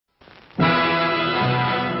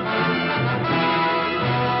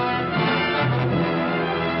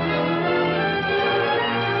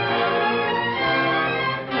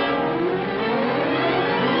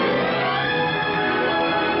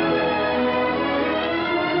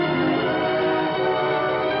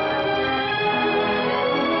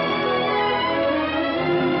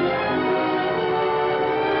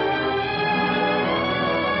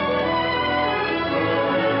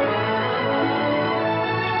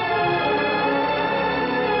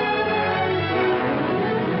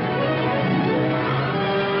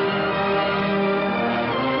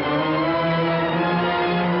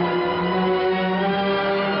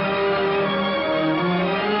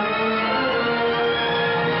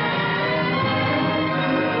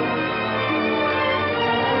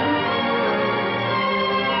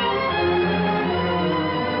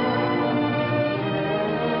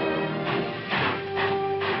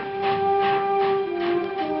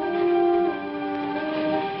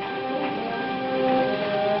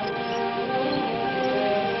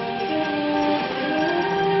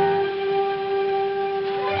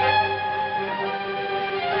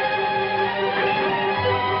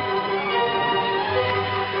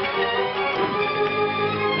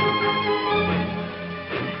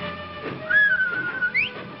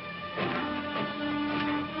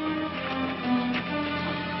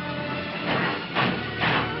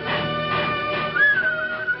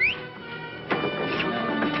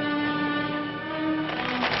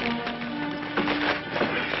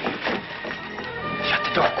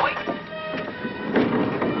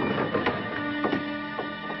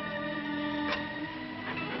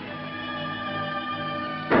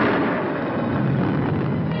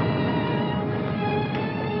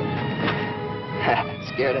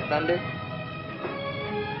Scared of thunder?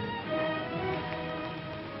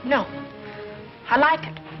 No. I like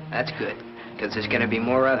it. That's good, because there's going to be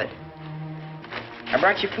more of it. I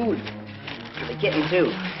brought you food. For the kitten,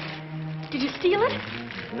 too. Did you steal it?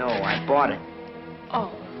 No, I bought it.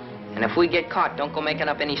 Oh. And if we get caught, don't go making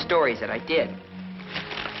up any stories that I did.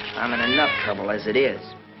 I'm in enough trouble as it is.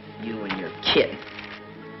 You and your kitten.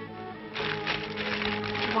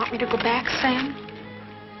 You want me to go back, Sam?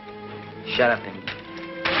 Shut up and eat.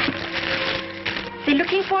 They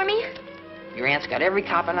looking for me? Your aunt's got every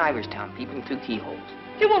cop in Iverstown peeping through keyholes.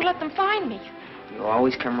 You won't let them find me. You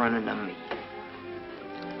always come running to me.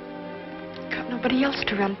 Got nobody else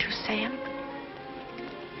to run to, Sam.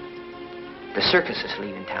 The circus is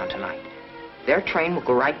leaving town tonight. Their train will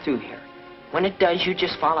go right through here. When it does, you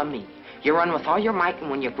just follow me. You run with all your might,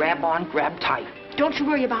 and when you grab on, grab tight. Don't you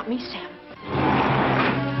worry about me, Sam.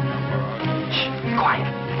 Shh, be quiet.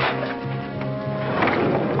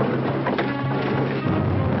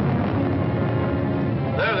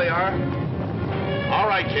 There they are. All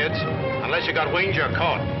right, kids. Unless you got wings, you're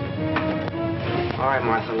caught. All right,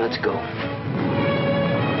 Martha, let's go.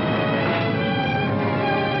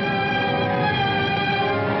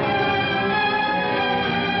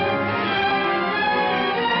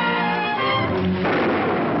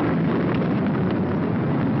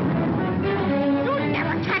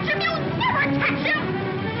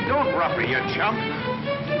 You chump.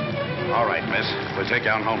 All right, miss. We'll take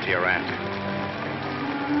you on home to your aunt.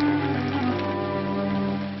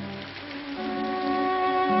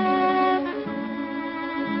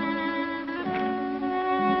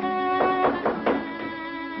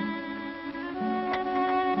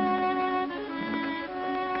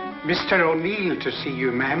 Mr. O'Neill to see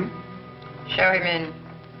you, ma'am. Show him in.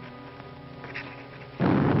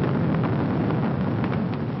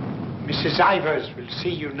 Mrs. Ivers will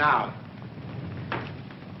see you now.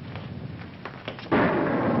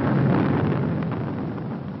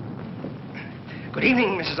 Good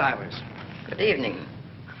evening, Mrs. Ivers. Good evening.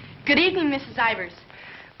 Good evening, Mrs. Ivers.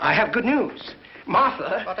 I have good news.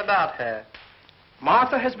 Martha... What about her?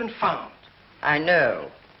 Martha has been found. I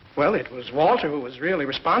know. Well, it was Walter who was really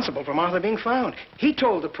responsible for Martha being found. He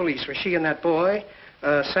told the police where she and that boy,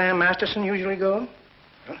 Sam Masterson, usually go.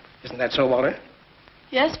 Huh? Isn't that so, Walter?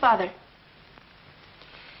 Yes, Father.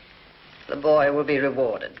 The boy will be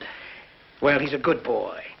rewarded. Well, he's a good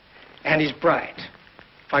boy. And he's bright.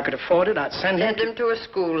 If I could afford it, I'd send him... Send him to a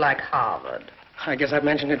school like Harvard. I guess I've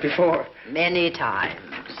mentioned it before. Many times.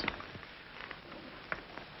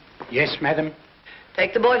 Yes, madam.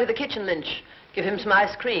 Take the boy to the kitchen, Lynch. Give him some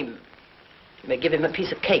ice cream. You may give him a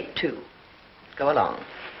piece of cake, too. Go along.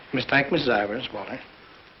 Thank Mrs. Ivers, Walter.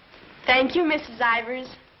 Thank you, Mrs. Ivers.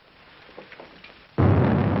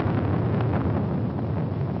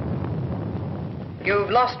 You've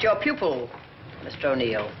lost your pupil, Mr.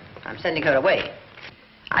 O'Neill. I'm sending her away.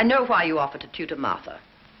 I know why you offered to tutor Martha.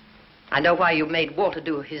 I know why you made Walter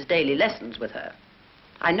do his daily lessons with her.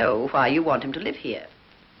 I know why you want him to live here.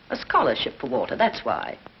 A scholarship for Walter, that's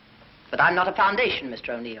why. But I'm not a foundation, Mr.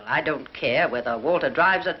 O'Neill. I don't care whether Walter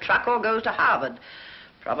drives a truck or goes to Harvard.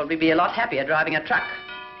 Probably be a lot happier driving a truck.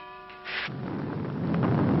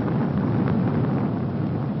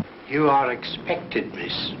 You are expected,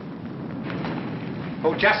 miss.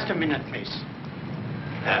 Oh, just a minute, miss.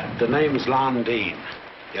 The name's Lon Dean.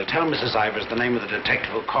 You'll tell Mrs. Ivers the name of the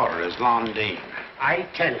detective who caught her is Lon Dean. I'll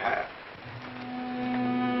tell her.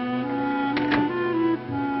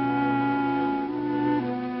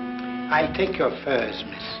 I'll take your furs,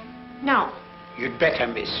 miss. No. You'd better,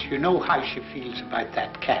 miss. You know how she feels about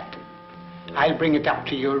that cat. I'll bring it up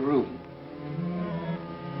to your room.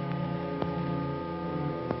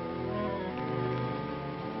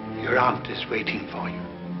 Your aunt is waiting for you.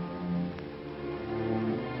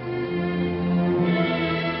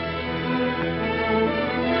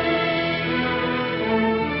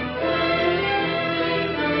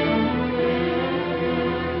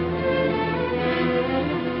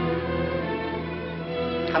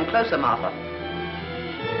 Come closer, Martha.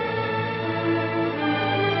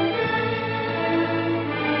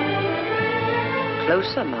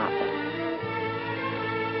 Closer, Martha.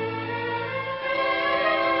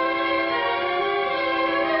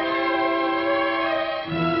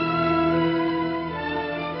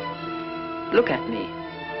 Look at me.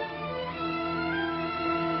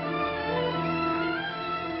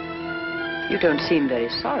 You don't seem very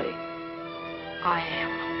sorry. I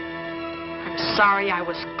am. I'm sorry I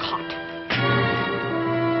was caught.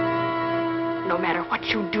 No matter what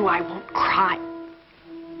you do, I won't cry.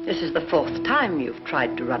 This is the 4th time you've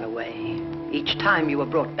tried to run away. Each time you were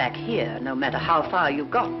brought back here. No matter how far you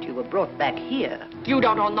got, you were brought back here. You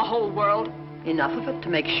don't own the whole world. Enough of it to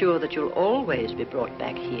make sure that you'll always be brought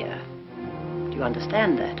back here. Do you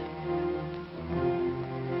understand that?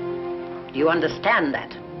 Do you understand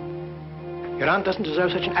that? Your aunt doesn't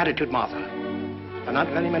deserve such an attitude, Martha. There are not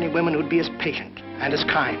very many women who'd be as patient and as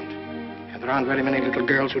kind. And there aren't very many little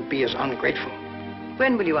girls who'd be as ungrateful.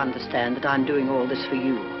 When will you understand that I'm doing all this for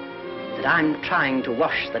you? That I'm trying to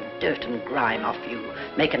wash the dirt and grime off you,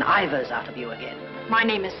 make an Ivers out of you again? My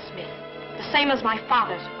name is Smith, the same as my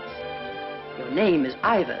father's was. Your name is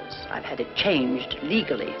Ivers. I've had it changed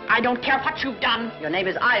legally. I don't care what you've done. Your name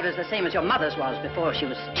is Ivers, the same as your mother's was before she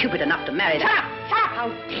was stupid enough to marry Shut that. up! Shut up! How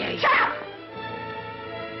dare you? Shut up!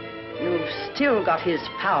 You've still got his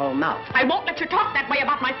foul mouth. I won't let you talk that way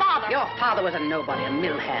about my father. Your father was a nobody, a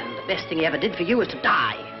mill hand. The best thing he ever did for you was to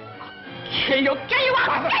die. Kill you! Kill you!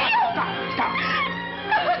 I'll kill you!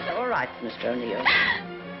 Stop. All right, Mr. O'Neill.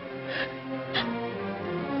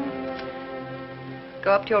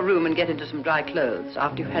 Go up to your room and get into some dry clothes.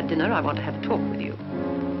 After you've had dinner, I want to have a talk with you.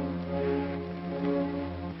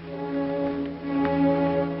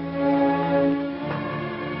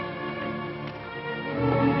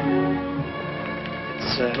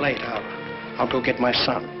 It's late. I'll go get my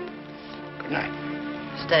son. Good night.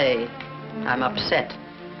 Stay. I'm upset.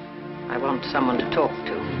 I want someone to talk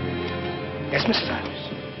to. Yes, Mrs. Ivers.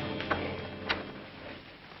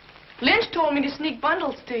 Lynch told me to sneak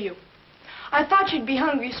bundles to you. I thought you'd be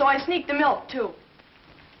hungry, so I sneaked the milk, too.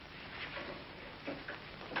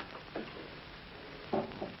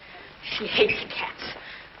 She hates cats.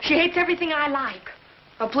 She hates everything I like.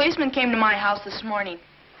 A policeman came to my house this morning.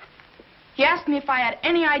 He asked me if I had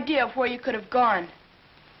any idea of where you could have gone.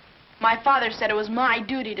 My father said it was my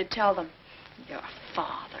duty to tell them. Your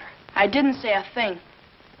father. I didn't say a thing.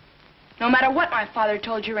 No matter what my father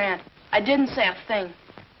told your aunt, I didn't say a thing.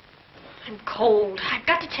 I'm cold. I've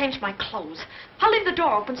got to change my clothes. I'll leave the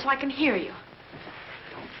door open so I can hear you.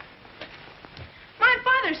 My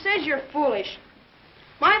father says you're foolish.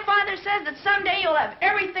 My father says that someday you'll have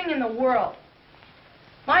everything in the world.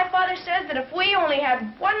 My father says that if we only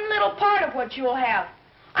had one little part of what you'll have,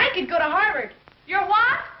 I could go to Harvard. You're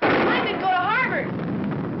what? I could go to Harvard.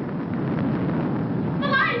 The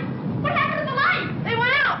lights! What happened to the lights? They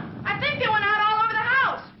went out. I think they went out all over the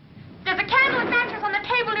house. There's a candle and mattress on the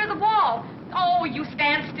table near the wall. Oh, you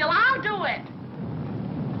stand still. I'll do it.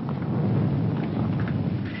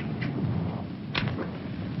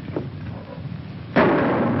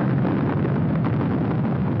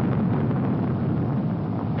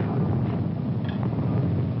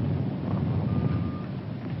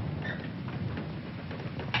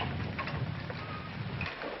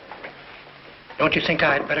 Don't you think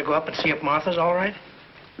I'd better go up and see if Martha's all right?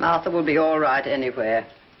 Martha will be all right anywhere.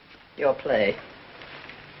 Your play.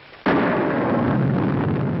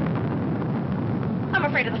 I'm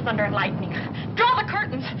afraid of the thunder and lightning. Draw the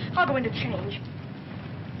curtains. I'll go in to change.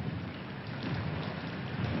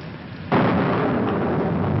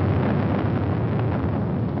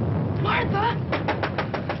 Martha!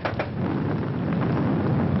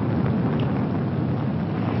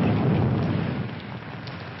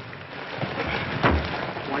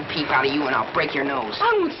 One peep out of you and I'll break your nose.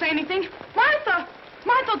 I won't say anything. Martha!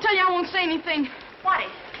 Martha will tell you I won't say anything. What is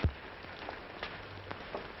it?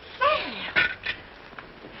 Sam!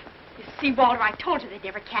 You see, Walter, I told you they'd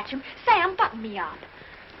never catch him. Sam, button me up.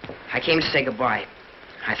 I came to say goodbye.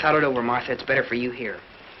 I thought it over, Martha. It's better for you here.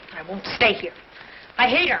 I won't stay here. I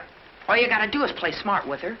hate her. All you gotta do is play smart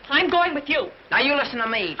with her. I'm going with you. Now you listen to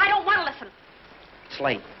me. I don't want to listen. It's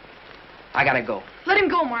late. I gotta go. Let him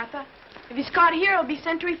go, Martha. If he's caught here, he'll be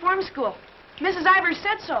sent to reform school. Mrs. Ivers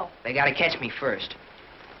said so. They gotta catch me first.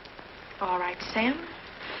 All right, Sam.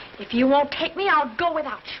 If you won't take me, I'll go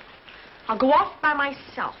without you. I'll go off by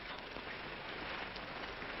myself.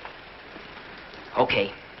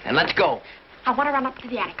 Okay, then let's go. I want to run up to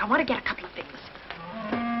the attic. I want to get a couple of things.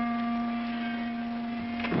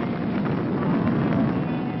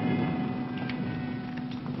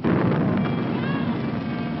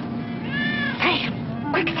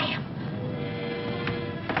 Sam! Quick, Sam!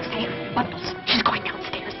 Sam, bundles. She's going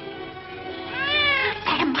downstairs.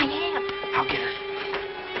 Sam, my aunt. I'll get her.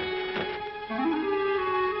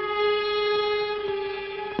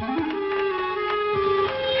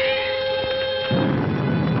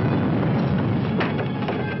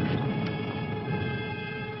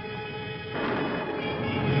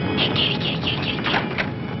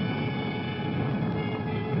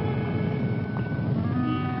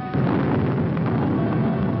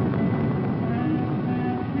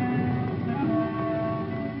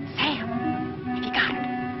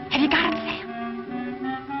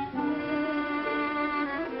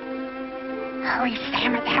 Hurry,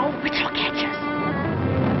 Sam, or that old witch will catch us.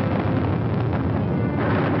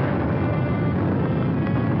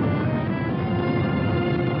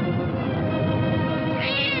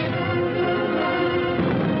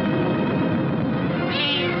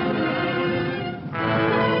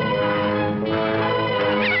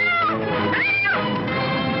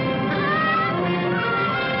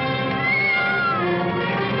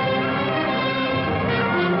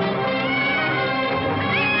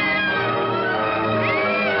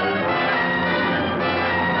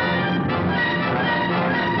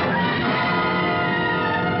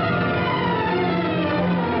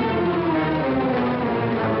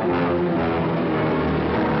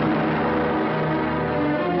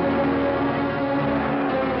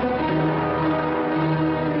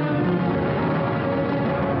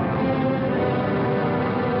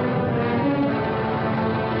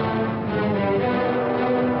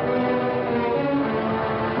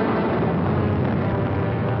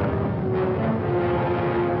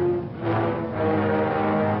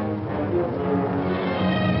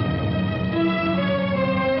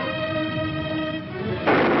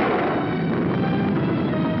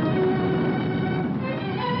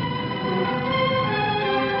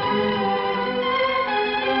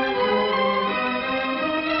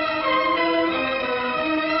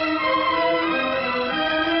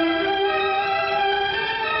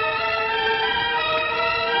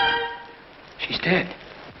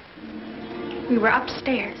 We were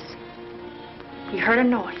upstairs. We heard a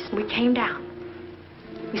noise, and we came down.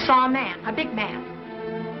 We saw a man, a big man.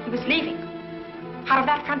 He was leaving. Out of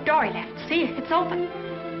that front door he left. See, it's open.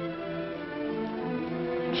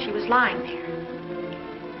 And she was lying there.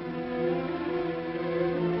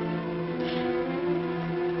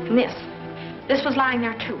 And this was lying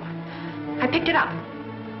there, too. I picked it up.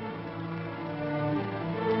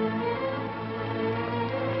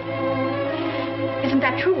 Isn't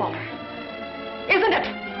that true, Walter? Isn't it?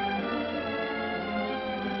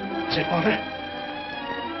 Is it, Walter?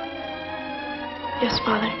 Yes,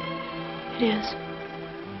 Father. It is.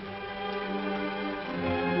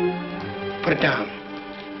 Put it down.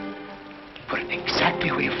 Put it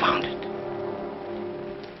exactly where you found it.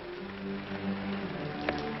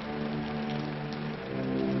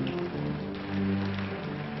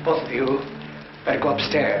 Both of you better go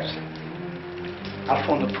upstairs. I'll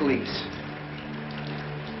phone the police.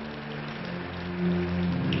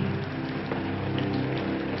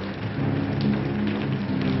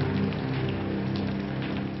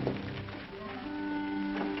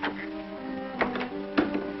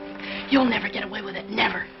 You'll never get away with it,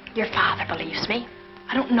 never. Your father believes me.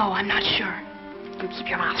 I don't know, I'm not sure. You keep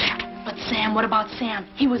your mouth shut. But Sam, what about Sam?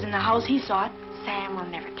 He was in the house, he saw it. Sam will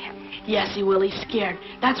never tell. Yes, he will, he's scared.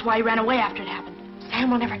 That's why he ran away after it happened.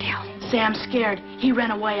 Sam will never tell. Sam's scared. He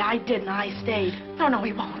ran away, I didn't, I stayed. No,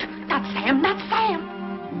 he won't. Not Sam, not Sam.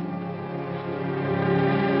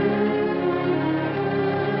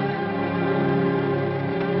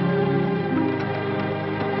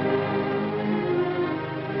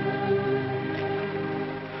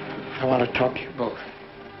 I want to talk to you both.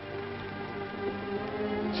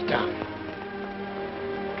 Sit down.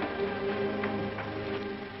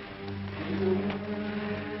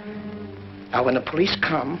 Now, when the police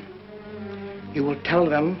come, you will tell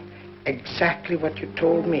them exactly what you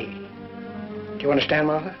told me. Do you understand,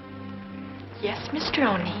 Martha? Yes, Mr.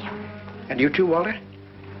 O'Neill. And you too, Walter?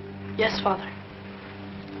 Yes, Father.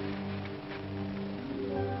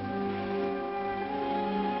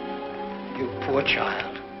 You poor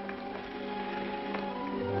child.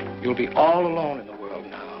 You'll be all alone in the world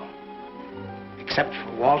now, except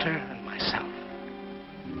for Walter and myself.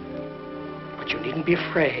 But you needn't be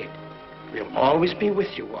afraid. We'll always be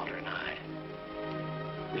with you, Walter and I.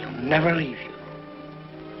 We'll never leave you.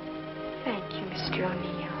 Thank you, Mr.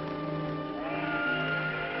 O'Neill.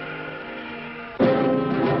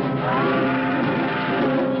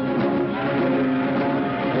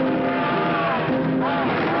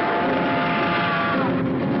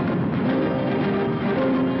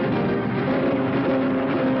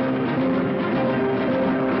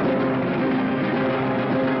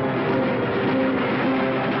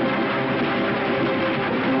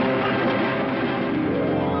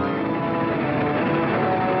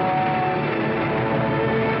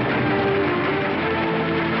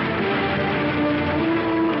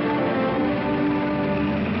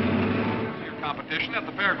 At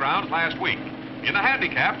the fairgrounds last week. In the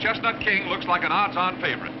handicap, Chestnut King looks like an odds-on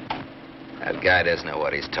favorite. That guy doesn't know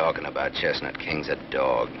what he's talking about. Chestnut King's a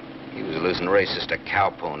dog. He was losing races to cow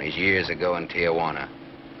ponies years ago in Tijuana.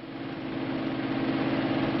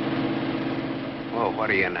 Well, what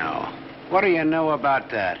do you know? What do you know about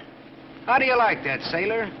that? How do you like that,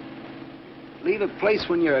 sailor? Leave a place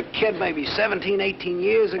when you're a kid, maybe 17, 18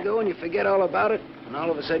 years ago, and you forget all about it, and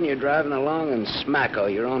all of a sudden you're driving along and smack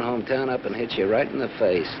your own hometown up and hits you right in the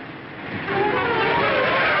face.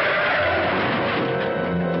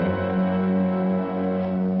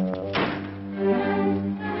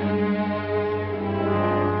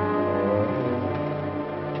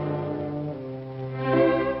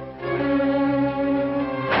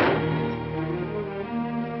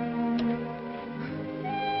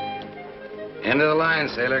 End of the line,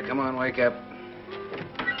 sailor. Come on, wake up.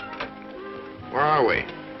 Where are we?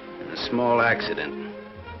 In a small accident.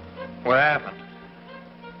 What happened?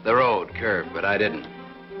 The road curved, but I didn't.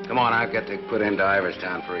 Come on, I've got to put into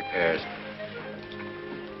Iverstown for repairs.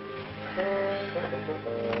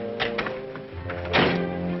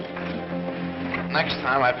 Next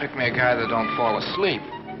time, I pick me a guy that don't fall asleep.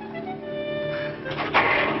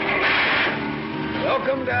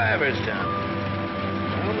 Welcome to Iverstown.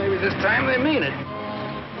 Well, maybe this time they mean it.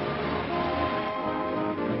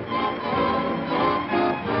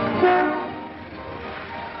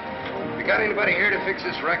 You got anybody here to fix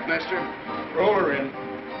this wreck, mister? Roll her in.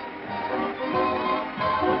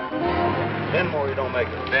 10 more, you don't make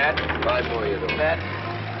it. That? 5 more, you don't. That?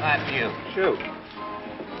 Not you. Shoot.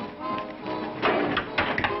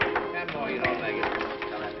 10 more, you don't make it.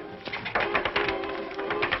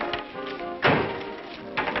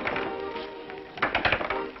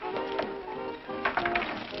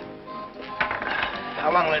 How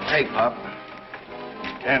long will it take, Pop?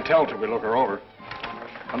 Can't tell till we look her over.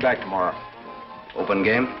 Come back tomorrow. Open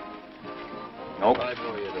game? Nope. 5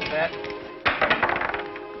 more, you don't. That?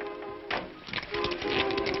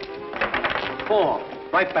 4.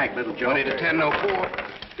 Right back, little Joe. 20 to 10, no 4.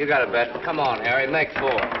 You got it, Bet. Come on, Harry. Make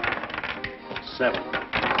 4. 7.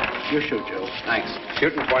 You shoot, Joe. Thanks.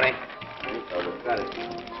 Shooting 20. You fellas got it.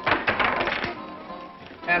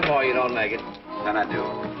 10 more, you don't make it. Then I do.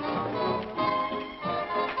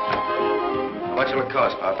 How much will it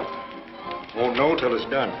cost, Pop? Won't know till it's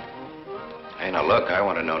done. Ain't no look. I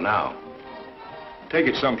want to know now. Take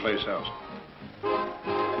it someplace else.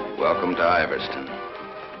 Welcome to Iverstown.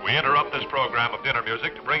 We interrupt this program of dinner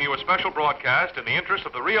music to bring you a special broadcast in the interest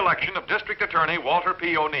of the re-election of District Attorney Walter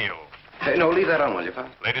P. O'Neill. Hey, no, leave that on, will you, Pop?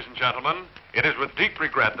 Ladies and gentlemen, it is with deep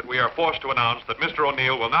regret that we are forced to announce that Mr.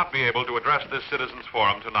 O'Neill will not be able to address this citizens'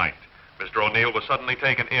 forum tonight. Mr. O'Neill was suddenly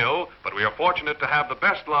taken ill, but we are fortunate to have the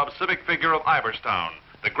best-loved civic figure of Iverstown,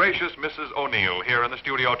 the gracious Mrs. O'Neill, here in the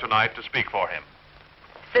studio tonight to speak for him.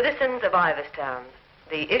 Citizens of Iverstown,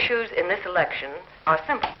 the issues in this election are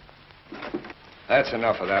simple. That's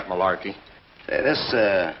enough of that malarkey. Say, this,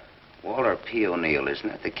 Walter P. O'Neill, isn't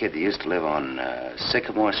that the kid that used to live on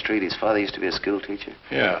Sycamore Street? His father used to be a school teacher.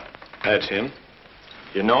 Yeah, that's him.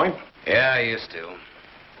 You know him? Yeah, I used to.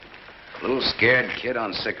 Little scared kid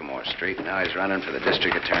on Sycamore Street. Now he's running for the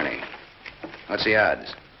district attorney. What's the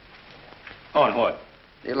odds? On what?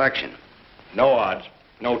 The election. No odds.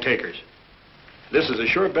 No takers. This is a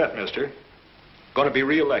sure bet, mister. Going to be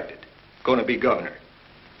reelected. Going to be governor.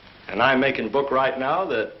 And I'm making book right now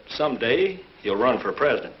that someday he'll run for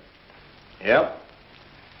president. Yep.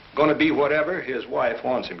 Going to be whatever his wife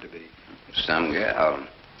wants him to be. Some gal.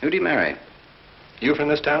 Who'd he marry? You from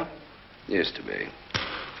this town? Used to be.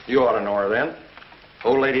 You ought to know her then.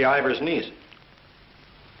 Old Lady Ivers' niece.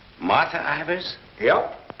 Martha Ivers?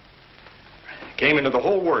 Yep. Came into the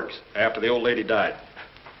whole works after the old lady died.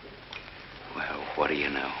 Well, what do you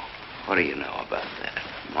know? What do you know about that?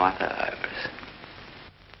 Martha Ivers.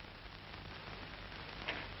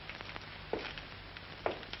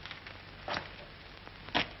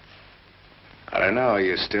 I don't know.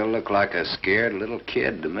 You still look like a scared little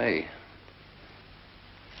kid to me.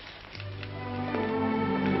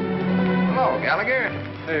 Hello, Gallagher.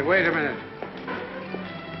 Hey, wait a minute.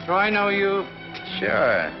 Do I know you?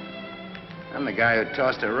 Sure. I'm the guy who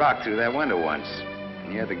tossed a rock through that window once.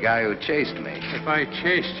 And you're the guy who chased me. If I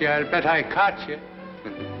chased you, I'll bet I caught you.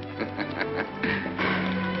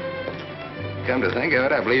 Come to think of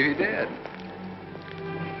it, I believe you did.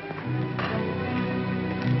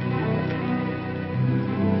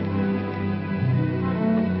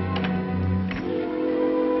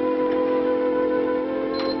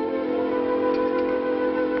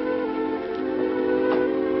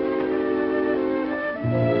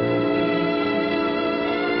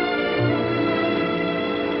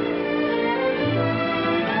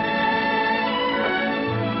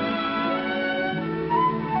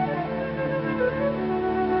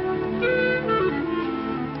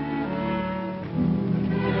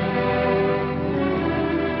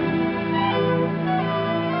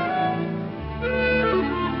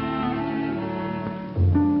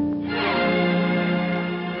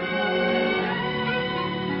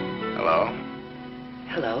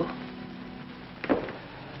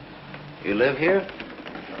 live here?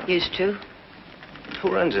 Used to.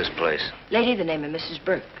 Who runs this place? Lady, the name of Mrs.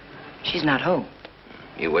 Burke. She's not home.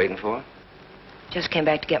 You waiting for her? Just came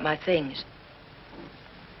back to get my things.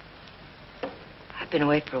 I've been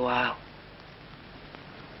away for a while.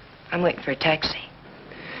 I'm waiting for a taxi.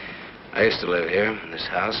 I used to live here, in this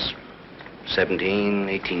house, 17,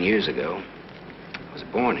 18 years ago. I was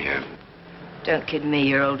born here. Don't kid me,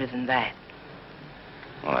 you're older than that.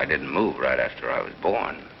 Well, I didn't move right after I was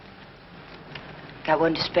born. Got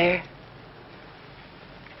one to spare?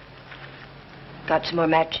 Got some more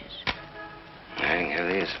matches? I can have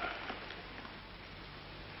these.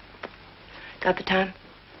 Got the time?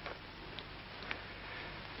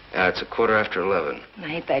 It's 11:15. Now,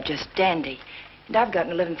 ain't that just dandy? And I've got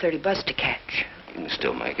an 11:30 bus to catch. You can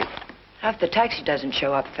still make it. If the taxi doesn't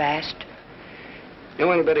show up fast. You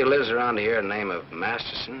know anybody who lives around here in the name of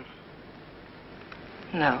Masterson?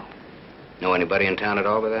 No. Know anybody in town at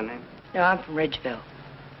all by that name? No, I'm from Ridgeville.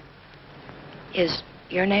 Is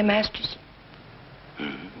your name Masterson?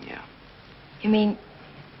 Yeah. You mean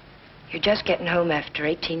you're just getting home after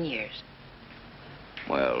 18 years?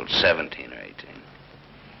 Well, 17 or 18.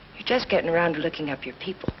 You're just getting around to looking up your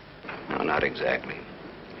people. No, not exactly.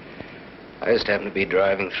 I just happened to be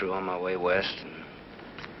driving through on my way west and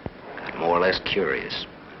got more or less curious,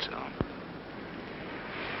 that's all.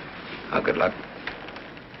 Well, good luck.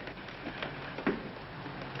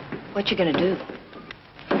 What you gonna do?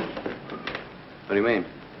 What do you mean?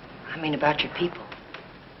 I mean about your people.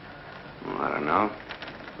 Well, I don't know.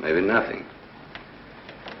 Maybe nothing.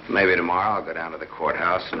 Maybe tomorrow I'll go down to the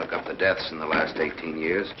courthouse and look up the deaths in the last 18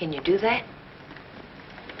 years. Can you do that?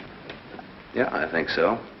 Yeah, I think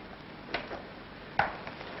so.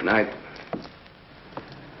 Good night.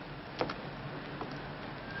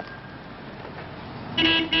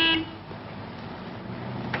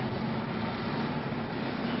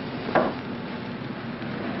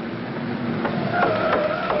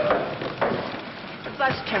 The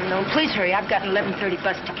bus terminal. Please hurry. I've got an 11:30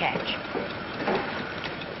 bus to catch.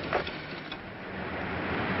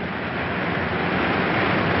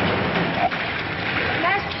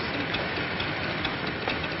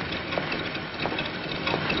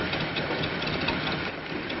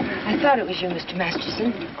 I thought it was you, Mr.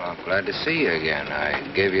 Masterson. Well, I'm glad to see you again. I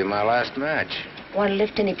gave you my last match. Want to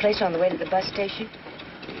lift any place on the way to the bus station?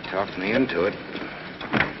 You talked me into it.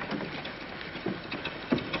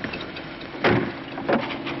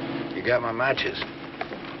 You got my matches.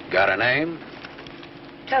 Got a name?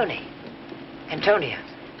 Tony. Antonia.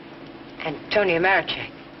 Antonia Marichek.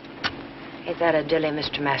 Ain't that a dilly,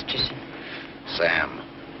 Mr. Masterson? Sam.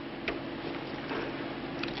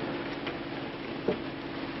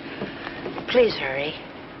 Please hurry.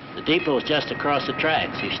 The depot's just across the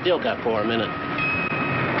tracks. You still got 4 minutes.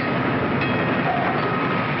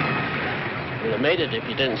 You'd have made it if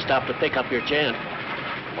you didn't stop to pick up your gent.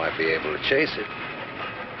 Might be able to chase it.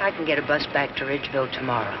 I can get a bus back to Ridgeville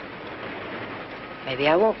tomorrow. Maybe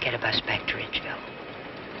I won't get a bus back to Ridgeville.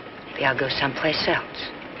 Maybe I'll go someplace else.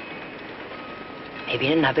 Maybe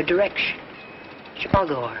in another direction.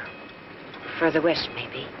 Chicago or further west,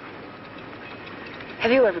 maybe.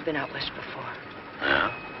 Have you ever been out west before? No.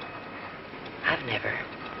 I've never.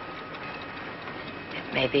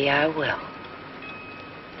 But maybe I will.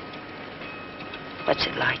 What's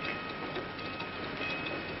it like?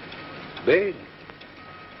 Big.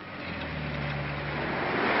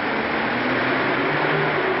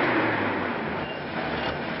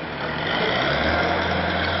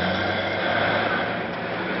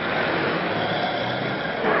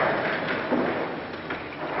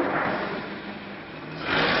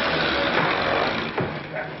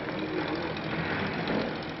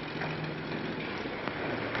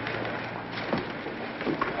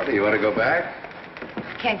 You want to go back?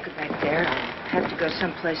 I can't go back there. I'll have to go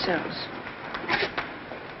someplace else.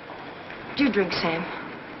 Do you drink, Sam?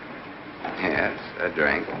 Yes, a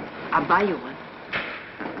drink. I'll buy you one.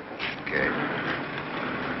 Okay.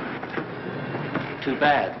 Too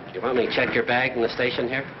bad. You want me to check your bag in the station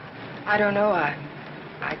here? I don't know. I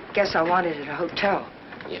guess I want it at a hotel.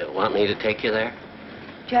 You want me to take you there?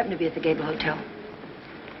 Do you happen to be at the Gable Hotel?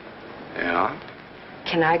 Yeah?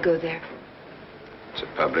 Can I go there? It's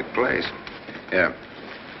a public place. Yeah.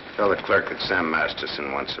 Tell the clerk that Sam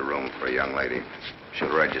Masterson wants a room for a young lady.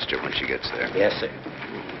 She'll register when she gets there. Yes, sir.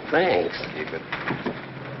 Thanks. Keep it.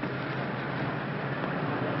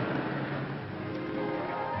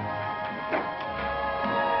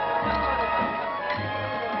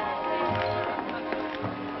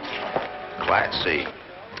 Classy.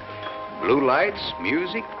 Blue lights,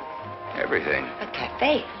 music, everything. A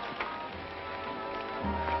cafe.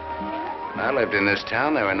 I lived in this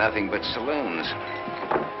town. There were nothing but saloons.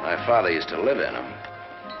 My father used to live in them.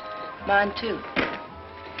 Mine, too.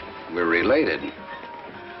 We're related.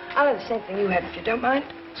 I'll have the same thing you have, if you don't mind.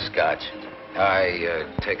 Scotch. I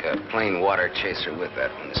take a plain water chaser with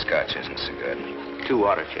that when the scotch isn't so good. 2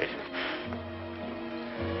 water chasers.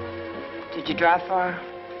 Did you drive far?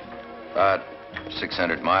 About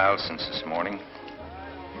 600 miles since this morning.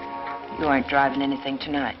 You aren't driving anything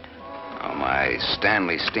tonight. Oh, my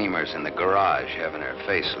Stanley steamer's in the garage having her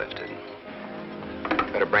face lifted.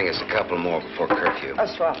 Better bring us a couple more before curfew. Oh,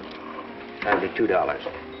 swell. That'll be $2.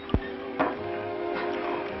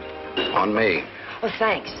 On me. Well,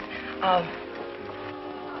 thanks.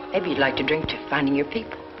 Maybe you'd like to drink to finding your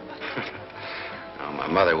people. Oh, my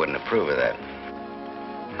mother wouldn't approve of that.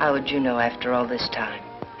 How would you know after all this time?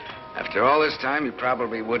 After all this time, you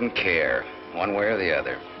probably wouldn't care, one way or the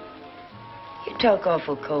other. You talk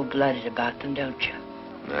awful cold-blooded about them, don't you?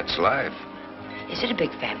 That's life. Is it a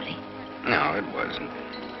big family? No, it wasn't.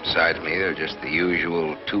 Besides me, they're just the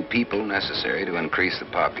usual 2 people necessary to increase the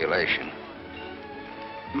population.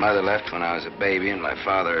 Mother left when I was a baby, and my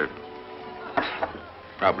father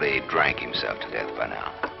probably drank himself to death by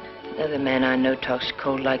now. Another man I know talks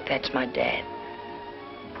cold like that's my dad.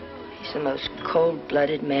 He's the most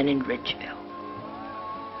cold-blooded man in Ridgeville.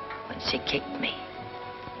 Once he kicked me,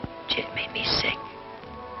 it made me sick.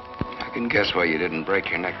 I can guess why you didn't break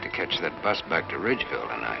your neck to catch that bus back to Ridgeville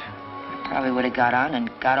tonight. I probably would have got on and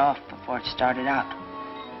got off before it started out.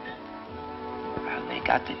 Probably would have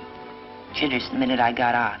got the jitters the minute I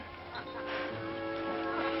got on.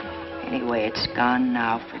 Anyway, it's gone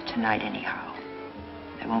now for tonight anyhow.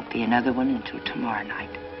 There won't be another one until tomorrow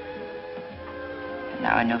night. And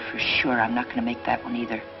now I know for sure I'm not going to make that one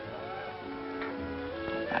either.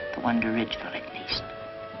 Not the one to Ridgeville, at least.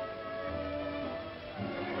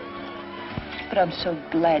 But I'm so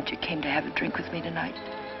glad you came to have a drink with me tonight.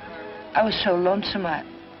 I was so lonesome, I'd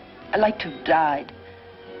like to have died.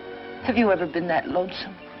 Have you ever been that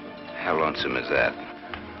lonesome? How lonesome is that?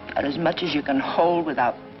 About as much as you can hold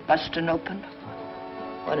without busting open.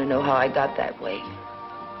 Want to know how I got that way?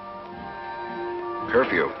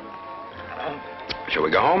 Curfew. Shall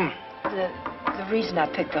we go home? The reason I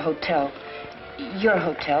picked the hotel, your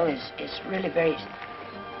hotel, is really very...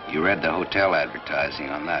 You read the hotel advertising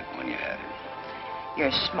on that when you had it.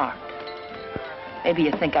 You're smart. Maybe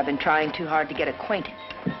you think I've been trying too hard to get acquainted.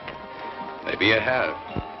 Maybe you have.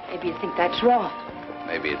 Maybe you think that's wrong.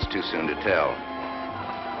 Maybe it's too soon to tell.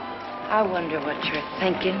 I wonder what you're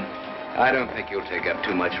thinking. I don't think you'll take up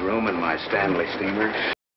too much room in my Stanley steamer.